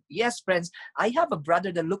big. Yes, friends. I have a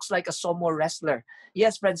brother that looks like a sumo wrestler.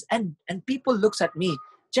 Yes, friends. And people looks at me,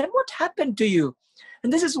 Jen, what happened to you?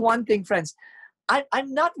 And this is one thing, friends.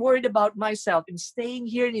 I'm not worried about myself in staying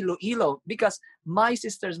here in Iloilo, because my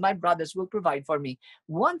sisters, my brothers will provide for me.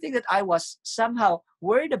 One thing that I was somehow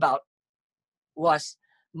worried about was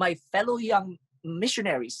my fellow young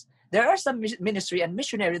missionaries. There are some ministry and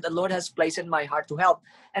missionary that the Lord has placed in my heart to help.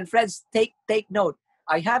 And friends, take note.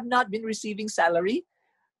 I have not been receiving salary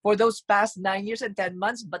for those past 9 years and 10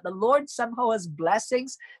 months, but the Lord somehow has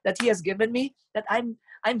blessings that He has given me, that I'm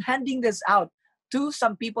handing this out to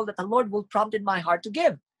some people that the Lord will prompt in my heart to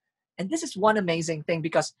give. And this is one amazing thing,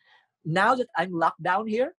 because now that I'm locked down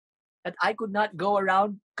here, that I could not go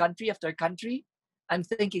around country after country, I'm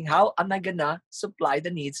thinking, how am I gonna supply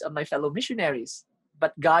the needs of my fellow missionaries?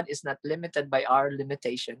 But God is not limited by our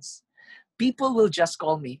limitations. People will just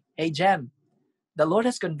call me, hey, Jem, the Lord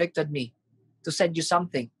has convicted me to send you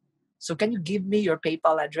something. So can you give me your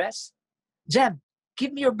PayPal address? Jem,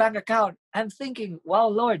 give me your bank account. I'm thinking, wow,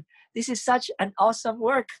 Lord, this is such an awesome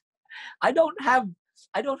work. I don't have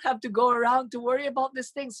to go around to worry about these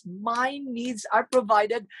things. My needs are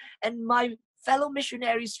provided, and my fellow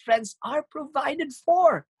missionaries friends are provided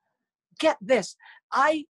for. Get this.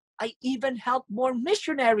 I even help more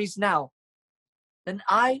missionaries now than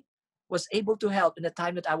I was able to help in the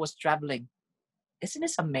time that I was traveling. Isn't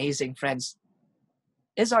this amazing, friends?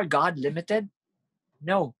 Is our God limited?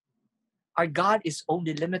 No. Our God is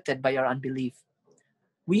only limited by our unbelief.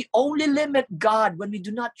 We only limit God when we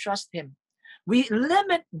do not trust Him. We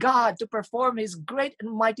limit God to perform His great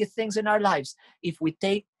and mighty things in our lives if we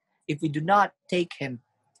do not take Him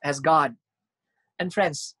as God. And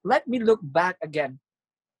friends, let me look back again.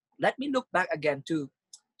 Let me look back again to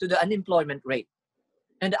the unemployment rate.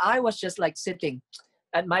 And I was just like sitting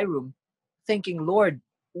at my room thinking, Lord,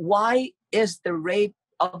 why is the rate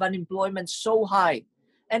of unemployment so high?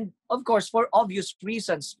 And of course, for obvious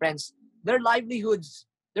reasons, friends, their livelihood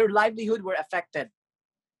were affected.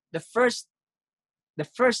 The first,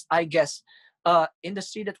 I guess,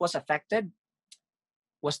 industry that was affected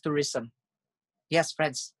was tourism. Yes,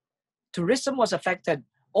 friends, tourism was affected.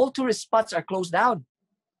 All tourist spots are closed down,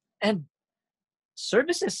 and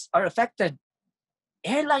services are affected.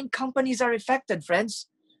 Airline companies are affected, friends.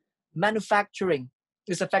 Manufacturing.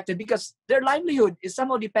 is affected because their livelihood is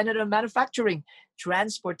somehow dependent on manufacturing,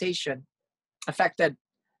 transportation affected,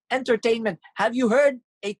 entertainment. Have you heard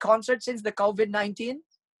a concert since the COVID-19?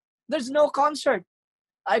 There's no concert.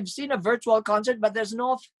 I've seen a virtual concert, but there's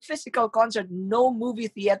no physical concert. No movie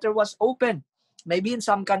theater was open. Maybe in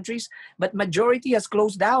some countries, but majority has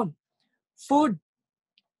closed down. Food,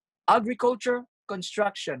 agriculture,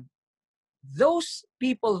 construction. Those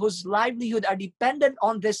people whose livelihood are dependent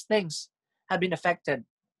on these things have been affected.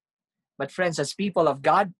 But friends, as people of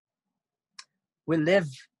God, we live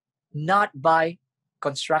not by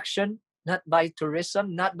construction, not by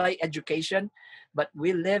tourism, not by education, but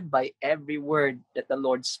we live by every word that the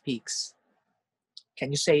Lord speaks. Can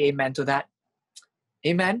you say amen to that?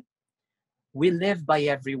 Amen? We live by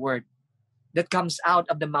every word that comes out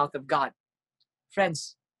of the mouth of God.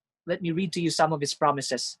 Friends, let me read to you some of his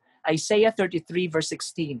promises. Isaiah 33 verse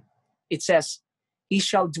 16. It says, He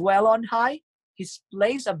shall dwell on high, his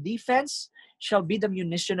place of defense shall be the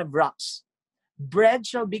munition of rocks. Bread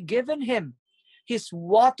shall be given him, his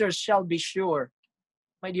waters shall be sure.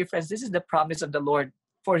 My dear friends, this is the promise of the Lord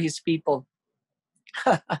for his people.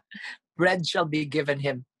 Bread shall be given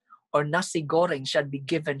him, or nasi goreng shall be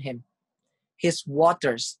given him. His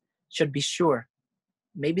waters should be sure.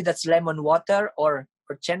 Maybe that's lemon water or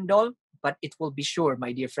chendol, but it will be sure,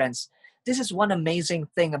 my dear friends. This is one amazing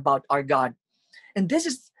thing about our God. And this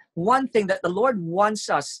is one thing that the Lord wants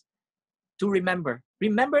us to remember.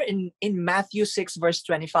 Remember in Matthew 6 verse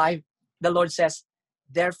 25, the Lord says,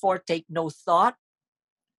 therefore take no thought.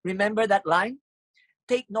 Remember that line?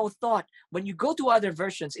 Take no thought. When you go to other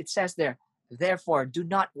versions, it says there, therefore do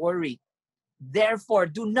not worry. Therefore,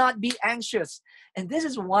 do not be anxious. And this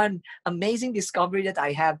is one amazing discovery that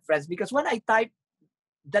I have, friends, because when I type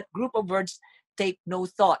that group of words, take no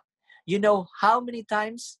thought, you know how many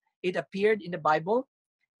times it appeared in the Bible?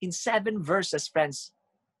 In 7 verses, friends.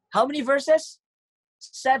 How many verses?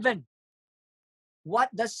 7.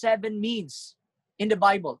 What does 7 means in the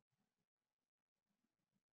Bible?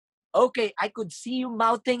 Okay, I could see you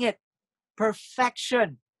mouthing it.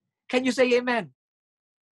 Perfection. Can you say amen?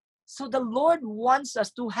 So the Lord wants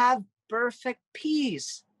us to have perfect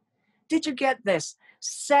peace. Did you get this?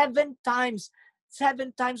 7 times.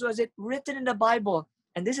 7 times was it written in the Bible.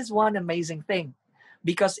 And this is one amazing thing.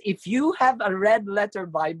 Because if you have a red letter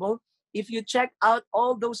Bible, if you check out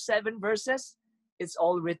all those 7 verses, it's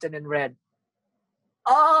all written in red.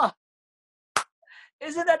 Oh,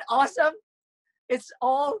 isn't that awesome? It's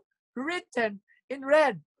all written in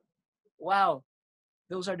red. Wow.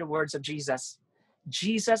 Those are the words of Jesus.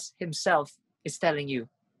 Jesus himself is telling you,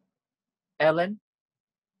 Ellen,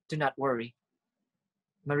 do not worry.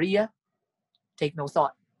 Maria, take no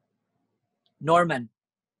thought. Norman,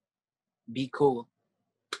 be cool.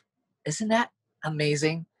 Isn't that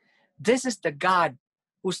amazing? This is the God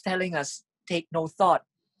who's telling us, take no thought.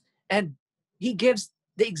 And he gives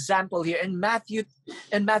the example here in Matthew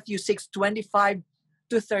 6, 25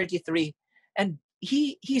 to 33. And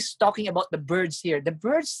he's talking about the birds here. The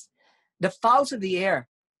birds, the fowls of the air,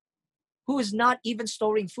 who is not even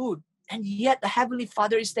storing food. And yet the Heavenly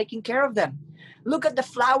Father is taking care of them. Look at the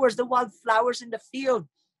flowers, the wild flowers in the field,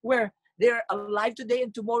 where they're alive today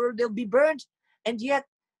and tomorrow they'll be burned. And yet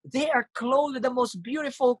they are clothed with the most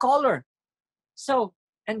beautiful color. So,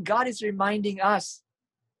 and God is reminding us,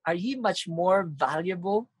 are ye much more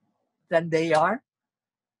valuable than they are?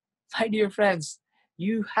 My dear friends,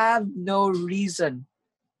 you have no reason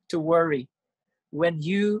to worry when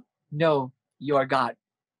you know your God.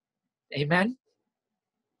 Amen?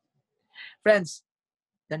 Friends,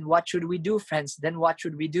 then what should we do, friends? Then what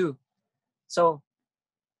should we do? So,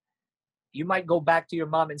 you might go back to your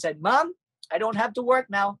mom and say, Mom, I don't have to work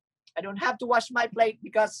now. I don't have to wash my plate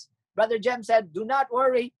because Brother Jem said, do not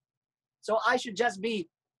worry. So I should just be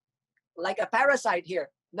like a parasite here.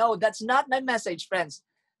 No, that's not my message, friends.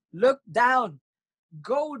 Look down.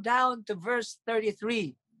 Go down to verse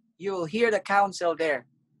 33. You will hear the counsel there.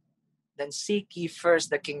 Then seek ye first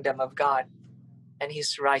the kingdom of God and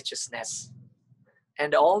his righteousness,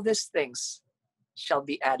 and all these things shall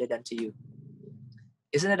be added unto you.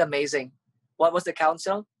 Isn't it amazing? What was the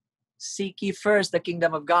counsel? Seek ye first the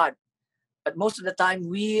kingdom of God. But most of the time,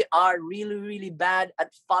 we are really, really bad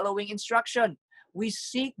at following instruction. We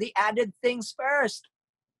seek the added things first.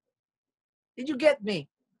 Did you get me?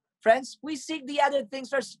 Friends, we seek the added things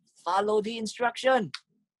first. Follow the instruction.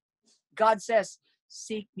 God says,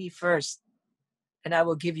 seek me first, and I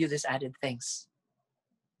will give you these added things.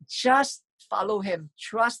 Just follow him,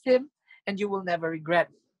 trust him, and you will never regret.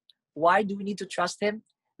 Why do we need to trust him?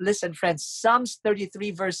 Listen, friends, Psalms 33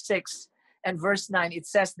 verse 6 and verse 9, it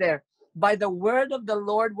says there, by the word of the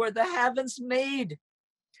Lord were the heavens made,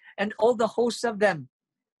 and all the hosts of them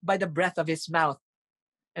by the breath of his mouth.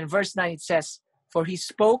 And verse 9 it says, for he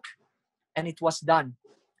spoke and it was done.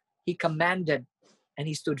 He commanded and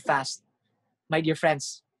he stood fast. My dear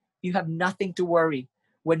friends, you have nothing to worry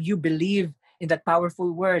when you believe in that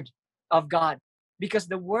powerful word of God, because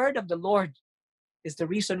the word of the Lord is the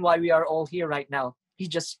reason why we are all here right now. He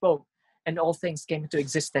just spoke and all things came into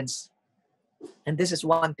existence. And this is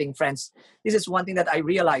one thing, friends. This is one thing that I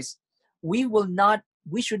realize. We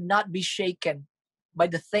should not be shaken by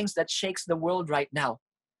the things that shakes the world right now.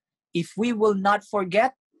 If we will not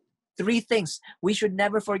forget three things, we should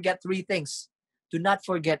never forget three things. Do not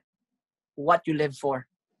forget what you live for.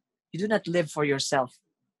 You do not live for yourself.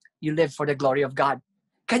 You live for the glory of God.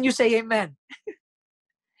 Can you say amen?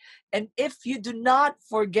 And if you do not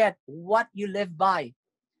forget what you live by,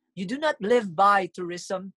 you do not live by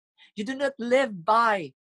tourism. You do not live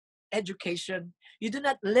by education. You do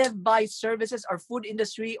not live by services or food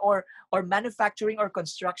industry or manufacturing or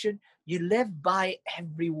construction. You live by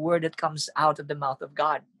every word that comes out of the mouth of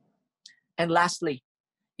God. And lastly,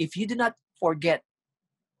 if you do not forget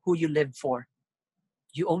who you live for,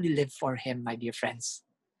 you only live for Him, my dear friends.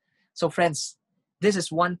 So friends, this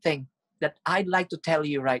is one thing that I'd like to tell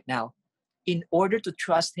you right now. In order to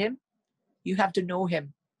trust Him, you have to know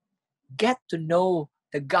Him. Get to know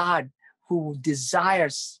the God who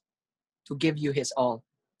desires to give you His all.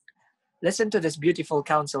 Listen to this beautiful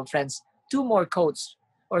counsel, friends. 2 more quotes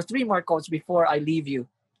or 3 more quotes before I leave you.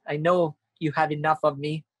 I know you have enough of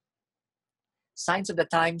me. Signs of the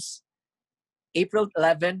Times, April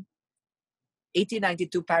 11,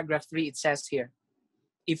 1892, paragraph 3, it says here,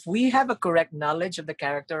 if we have a correct knowledge of the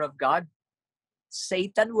character of God,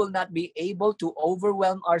 Satan will not be able to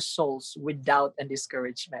overwhelm our souls with doubt and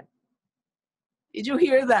discouragement. Did you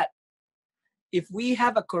hear that? If we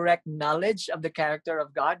have a correct knowledge of the character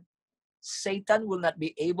of God, Satan will not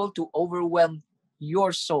be able to overwhelm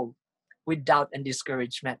your soul with doubt and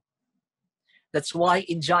discouragement. That's why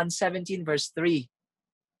in John 17 verse 3,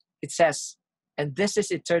 it says, and this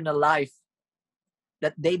is eternal life,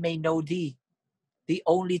 that they may know thee, the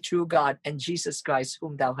only true God, and Jesus Christ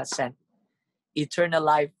whom thou hast sent. Eternal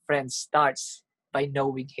life, friends, starts by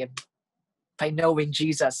knowing Him, by knowing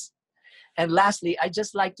Jesus. And lastly, I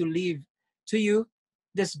just like to leave to you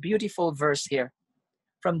this beautiful verse here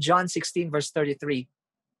from John 16 verse 33.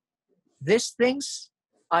 These things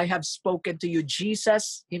I have spoken to you.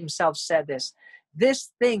 Jesus Himself said this.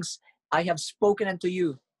 These things I have spoken unto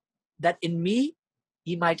you, that in me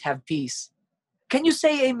ye might have peace. Can you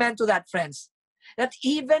say amen to that, friends? That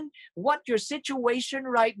even what your situation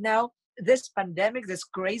right now, this pandemic, this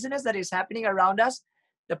craziness that is happening around us,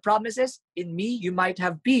 the promise is, in me you might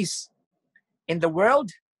have peace. In the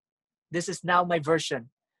world, this is now my version.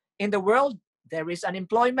 In the world, there is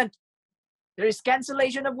unemployment. There is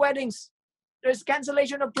cancellation of weddings. There is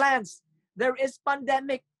cancellation of plans. There is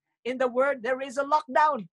pandemic. In the world, there is a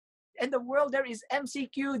lockdown. In the world, there is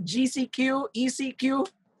MCQ, GCQ, ECQ.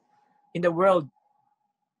 In the world,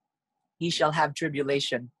 ye shall have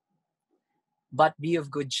tribulation. But be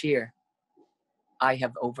of good cheer. I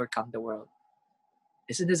have overcome the world.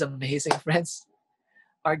 Isn't this amazing, friends?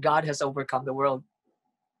 Our God has overcome the world.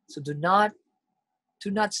 So do not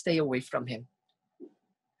stay away from Him.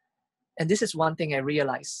 And this is one thing I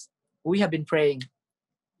realize. We have been praying,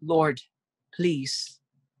 Lord, please.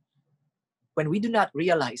 When we do not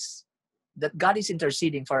realize that God is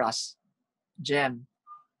interceding for us, Jem,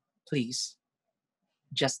 please,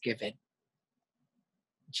 just give in.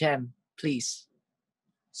 Jem, please,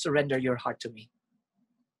 surrender your heart to me.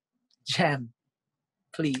 Jem,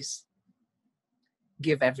 please,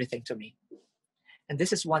 give everything to me. And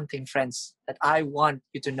this is one thing, friends, that I want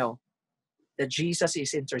you to know, that Jesus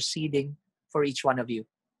is interceding for each one of you,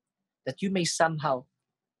 that you may somehow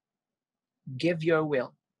give your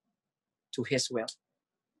will to His will.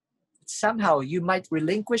 Somehow you might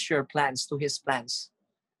relinquish your plans to His plans.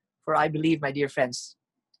 For I believe, my dear friends,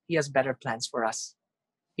 He has better plans for us.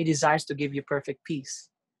 He desires to give you perfect peace,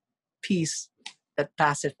 peace that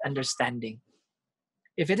passeth understanding.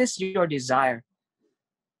 If it is your desire,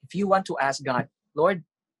 if you want to ask God, Lord,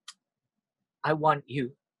 I want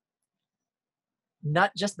you,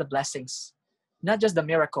 not just the blessings, not just the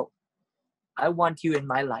miracle. I want you in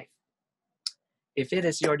my life. If it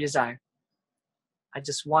is your desire, I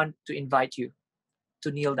just want to invite you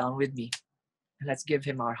to kneel down with me and let's give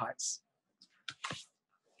Him our hearts.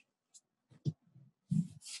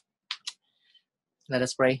 Let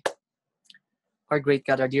us pray. Our great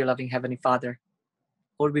God, our dear loving Heavenly Father,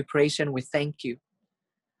 Lord, we praise You and we thank You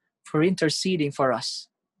for interceding for us.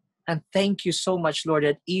 And thank You so much, Lord,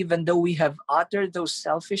 that even though we have uttered those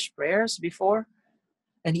selfish prayers before,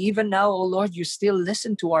 And even now, oh Lord, you still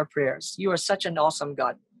listen to our prayers. You are such an awesome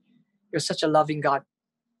God. You're such a loving God.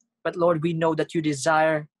 But Lord, we know that you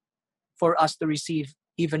desire for us to receive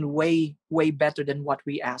even way, way better than what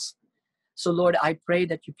we ask. So Lord, I pray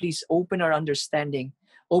that you please open our understanding,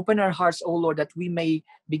 open our hearts, oh Lord, that we may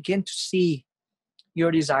begin to see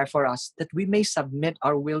your desire for us, that we may submit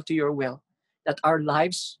our will to your will, that our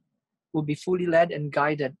lives will be fully led and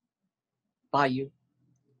guided by you.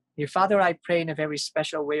 Dear Father, I pray in a very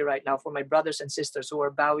special way right now for my brothers and sisters who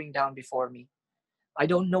are bowing down before me. I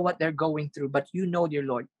don't know what they're going through, but you know, dear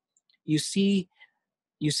Lord. You see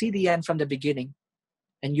the end from the beginning,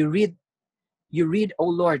 and you read, oh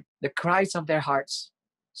Lord, the cries of their hearts.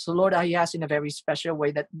 So Lord, I ask in a very special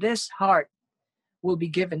way that this heart will be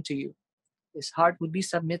given to you. This heart will be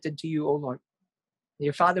submitted to you, oh Lord.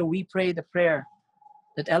 Dear Father, we pray the prayer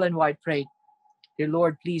that Ellen White prayed. Dear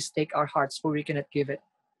Lord, please take our hearts, for we cannot give it.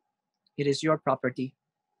 It is your property.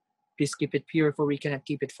 Please keep it pure, for we cannot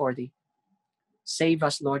keep it for thee. Save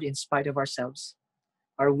us, Lord, in spite of ourselves,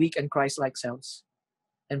 our weak and Christ-like selves.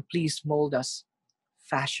 And please mold us,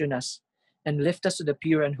 fashion us, and lift us to the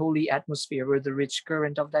pure and holy atmosphere where the rich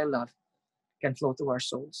current of thy love can flow through our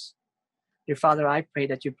souls. Dear Father, I pray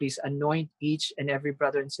that you please anoint each and every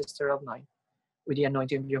brother and sister of mine with the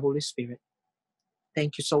anointing of your Holy Spirit.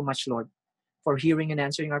 Thank you so much, Lord, for hearing and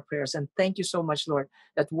answering our prayers. And thank you so much, Lord,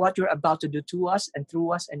 that what you're about to do to us and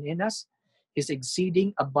through us and in us is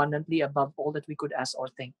exceeding abundantly above all that we could ask or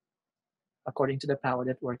think, according to the power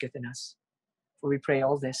that worketh in us. For we pray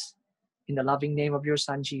all this in the loving name of your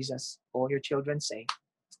Son, Jesus. All your children say,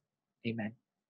 Amen.